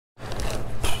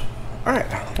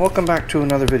Alright, welcome back to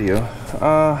another video.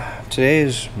 Today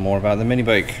is more about the mini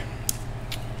bike.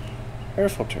 Air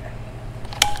filter.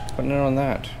 Putting it on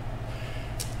that.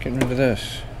 Getting rid of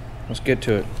this. Let's get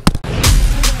to it.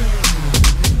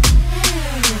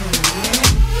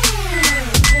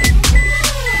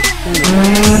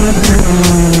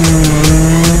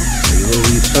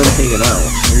 So take it out.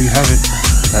 There you have it.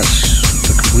 That's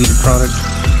the completed product.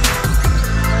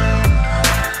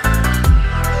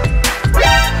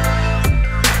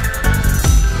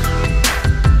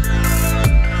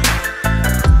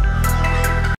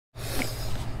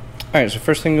 Alright, so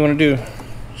first thing you want to do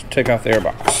is take off the air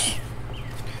box.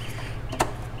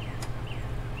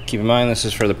 Keep in mind this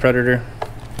is for the Predator,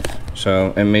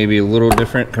 so it may be a little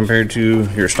different compared to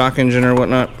your stock engine or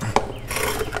whatnot,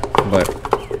 but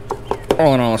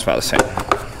all in all it's about the same.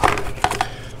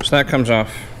 So that comes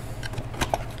off.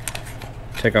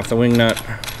 Take off the wing nut.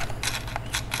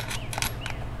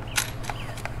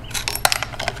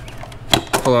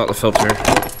 Pull out the filter.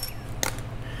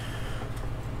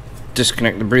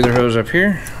 Disconnect the breather hose up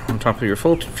here on top of your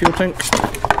fuel tank.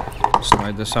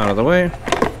 Slide this out of the way.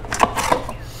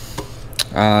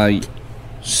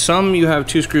 Some you have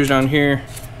 2 screws down here,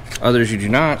 others you do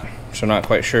not, so not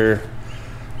quite sure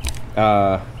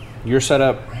your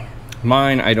setup.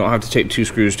 Mine, I don't have to take 2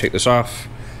 screws to take this off.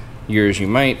 Yours you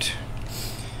might.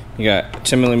 You got a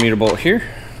 10mm bolt here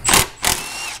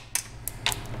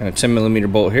and a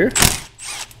 10mm bolt here.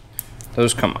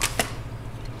 Those come off.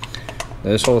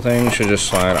 This whole thing should just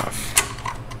slide off.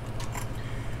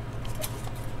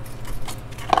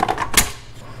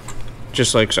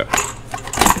 Just like so.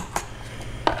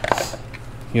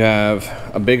 You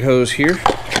have a big hose here.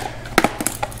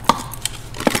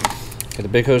 Get the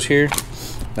big hose here.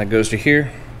 That goes to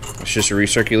here. It's just a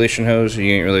recirculation hose. You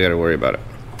ain't really got to worry about it.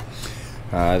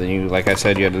 Then you, like I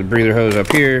said, you have the breather hose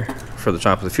up here for the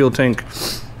top of the fuel tank.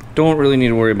 Don't really need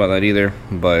to worry about that either,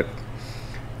 but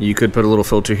you could put a little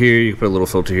filter here, you could put a little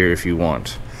filter here if you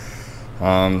want.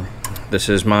 This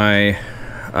is my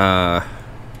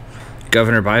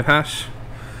governor bypass.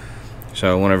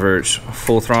 So whenever it's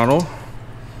full throttle,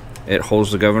 it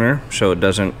holds the governor so it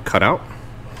doesn't cut out.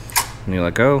 And you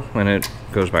let go and it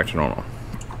goes back to normal.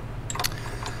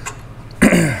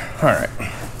 Alright.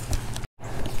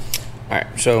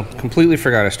 Alright, so completely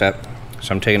forgot a step,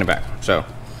 so I'm taking it back. So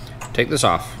take this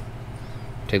off,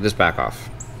 take this back off.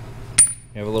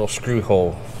 You have a little screw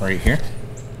hole right here.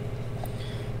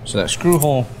 So that screw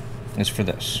hole is for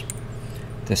this.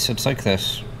 This sits like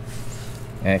this,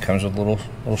 and it comes with a little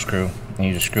screw, and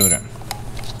you just screw it in.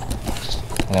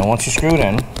 And then once you screw it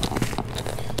in,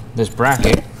 this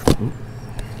bracket,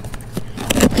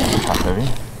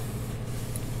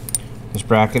 this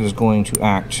bracket is going to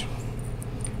act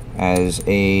as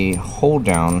a hold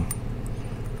down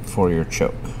for your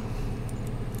choke.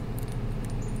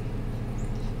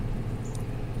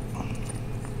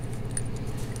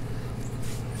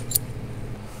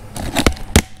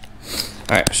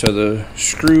 Alright, so the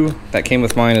screw that came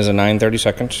with mine is a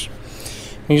 9/32.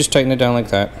 You just tighten it down like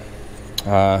that.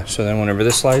 So then whenever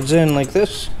this slides in like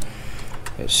this,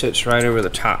 it sits right over the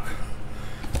top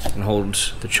and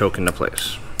holds the choke into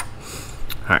place.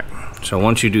 Alright, so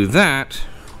once you do that,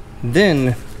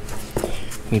 then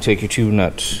you take your 2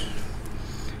 nuts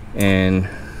and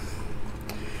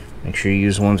make sure you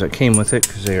use the ones that came with it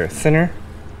because they are thinner.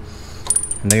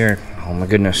 And they are, oh my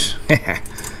goodness,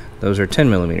 those are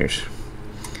 10mm.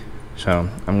 So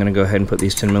I'm gonna go ahead and put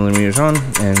these 10mm on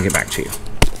and get back to you.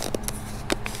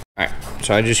 Alright,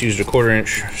 so I just used a 1/4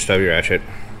 inch stubby ratchet,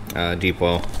 deep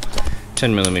well,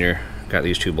 10mm. Got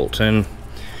these 2 bolts in.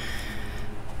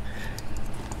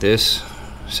 This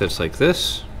sits like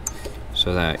this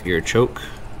so that your choke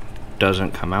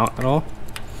doesn't come out at all.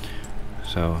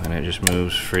 So, and it just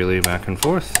moves freely back and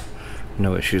forth.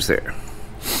 No issues there.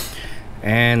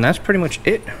 And that's pretty much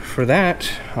it for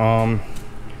that.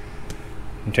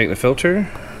 You take the filter,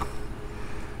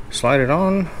 slide it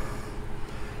on,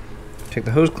 take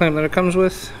the hose clamp that it comes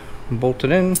with, bolt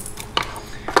it in,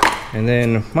 and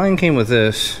then mine came with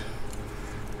this.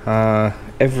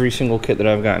 Every single kit that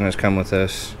I've gotten has come with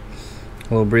this. A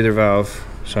little breather valve,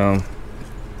 so you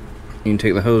can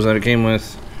take the hose that it came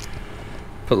with,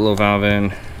 put the little valve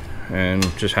in, and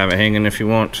just have it hanging if you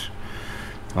want.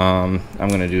 I'm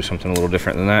going to do something a little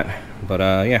different than that, but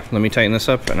yeah, let me tighten this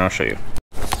up and I'll show you.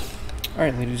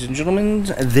 Alright, ladies and gentlemen,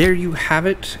 there you have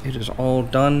it. It is all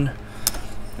done.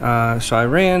 So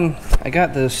I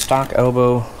got the stock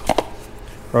elbow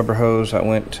rubber hose that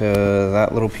went to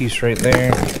that little piece right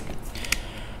there.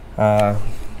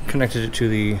 Connected it to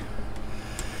the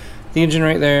engine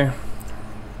right there.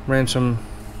 Ran some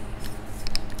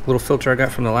little filter I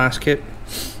got from the last kit.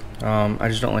 I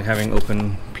just don't like having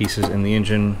open pieces in the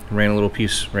engine. Ran a little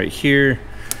piece right here.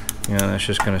 You know, that's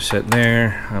just gonna sit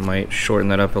there. I might shorten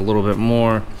that up a little bit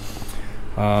more.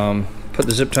 Put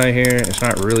the zip tie here. It's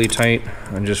not really tight.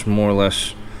 I'm just more or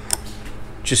less,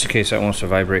 just in case that wants to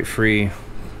vibrate free.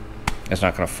 It's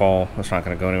not gonna fall. It's not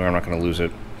gonna go anywhere. I'm not gonna lose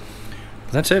it.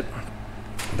 But that's it.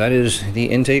 That is the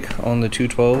intake on the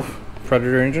 212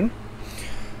 Predator engine.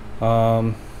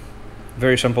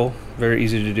 Very simple, very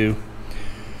easy to do.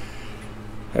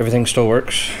 Everything still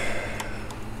works.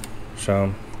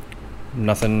 So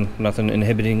nothing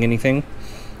inhibiting anything.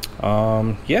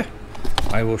 Yeah,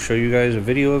 I will show you guys a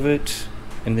video of it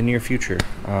in the near future.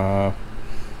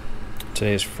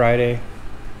 Today is Friday.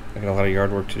 I got a lot of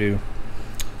yard work to do.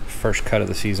 First cut of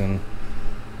the season,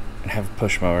 and have a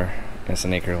push mower. It's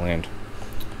an acre of land,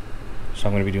 so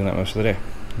I'm going to be doing that most of the day.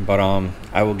 But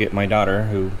I will get my daughter,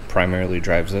 who primarily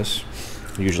drives this,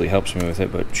 usually helps me with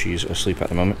it, but she's asleep at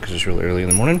the moment because it's really early in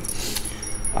the morning.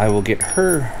 I will get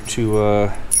her to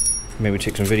maybe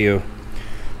take some video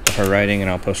of her riding, and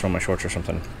I'll post it on my shorts or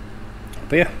something.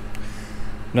 But yeah,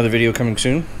 another video coming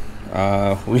soon.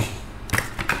 I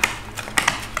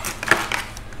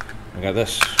got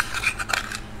this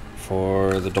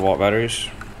for the DeWalt batteries,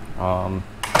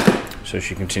 so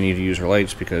she can continue to use her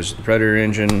lights, because the Predator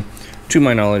engine, to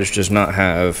my knowledge, does not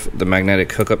have the magnetic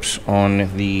hookups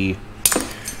on the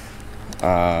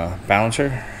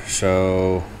balancer,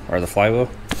 or the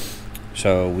flywheel,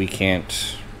 so we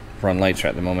can't run lights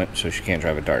right at the moment, so she can't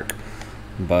drive it dark.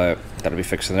 But that'll be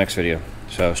fixed in the next video,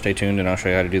 so stay tuned and I'll show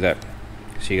you how to do that.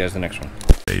 See you guys in the next one.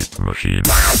 Space machine.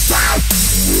 Wow.